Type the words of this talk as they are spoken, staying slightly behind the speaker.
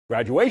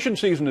Graduation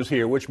season is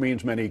here, which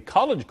means many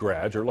college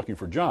grads are looking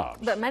for jobs.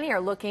 But many are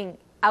looking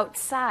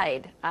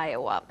outside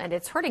Iowa, and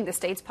it's hurting the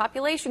state's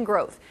population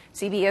growth.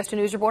 CBS 2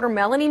 News reporter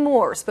Melanie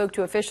Moore spoke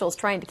to officials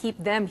trying to keep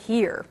them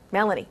here.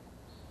 Melanie.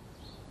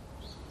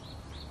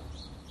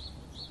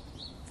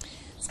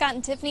 Scott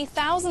and Tiffany,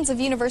 thousands of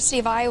University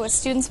of Iowa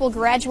students will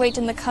graduate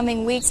in the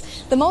coming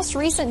weeks. The most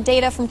recent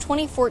data from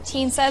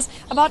 2014 says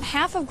about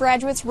half of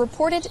graduates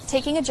reported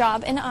taking a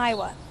job in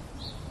Iowa.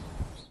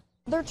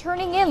 They're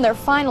turning in their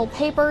final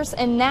papers,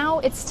 and now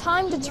it's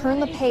time to turn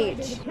the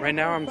page. Right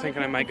now I'm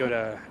thinking I might go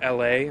to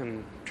LA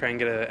and try and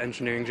get an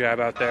engineering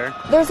job out there.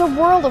 There's a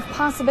world of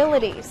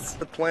possibilities.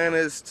 The plan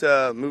is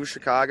to move to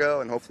Chicago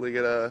and hopefully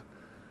get a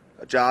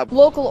job.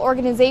 Local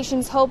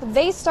organizations hope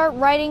they start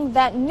writing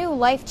that new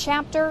life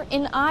chapter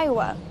in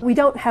Iowa. We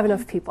don't have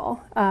enough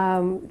people.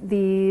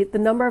 The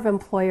number of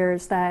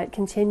employers that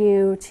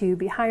continue to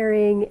be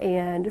hiring,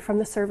 and from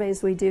the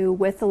surveys we do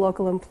with the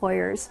local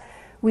employers,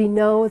 we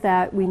know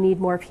that we need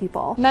more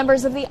people.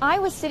 Members of the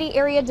Iowa City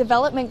Area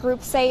Development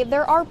Group say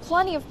there are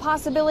plenty of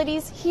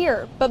possibilities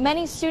here, but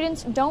many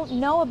students don't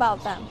know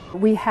about them.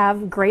 We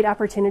have great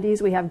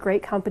opportunities. We have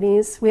great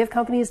companies. We have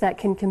companies that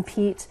can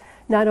compete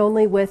not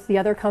only with the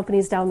other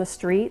companies down the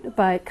street,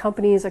 but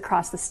companies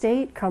across the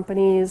state,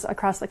 companies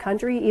across the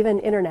country, even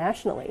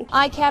internationally.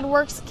 ICAD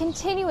works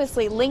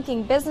continuously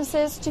linking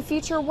businesses to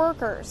future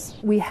workers.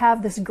 We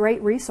have this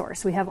great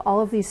resource. We have all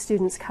of these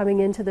students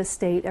coming into the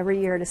state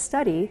every year to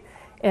study,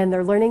 and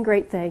they're learning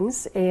great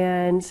things,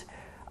 and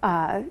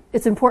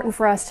it's important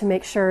for us to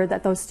make sure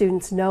that those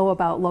students know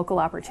about local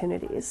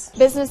opportunities.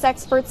 Business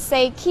experts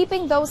say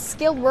keeping those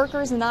skilled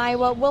workers in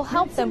Iowa will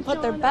help them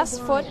put their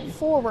best foot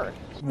forward.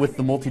 With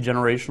the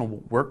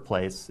multi-generational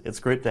workplace, it's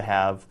great to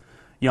have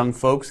young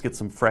folks get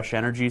some fresh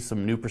energy,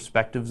 some new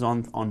perspectives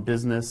on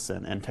business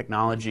and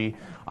technology.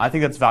 I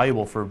think that's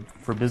valuable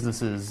for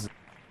businesses.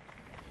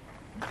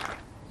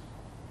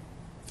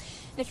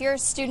 If you're a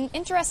student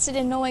interested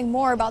in knowing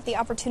more about the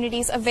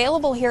opportunities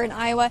available here in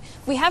Iowa,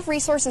 we have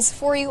resources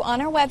for you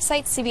on our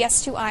website,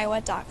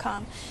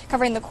 cbs2iowa.com.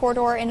 Covering the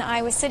corridor in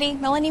Iowa City,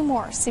 Melanie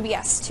Moore,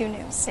 CBS 2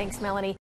 News. Thanks, Melanie.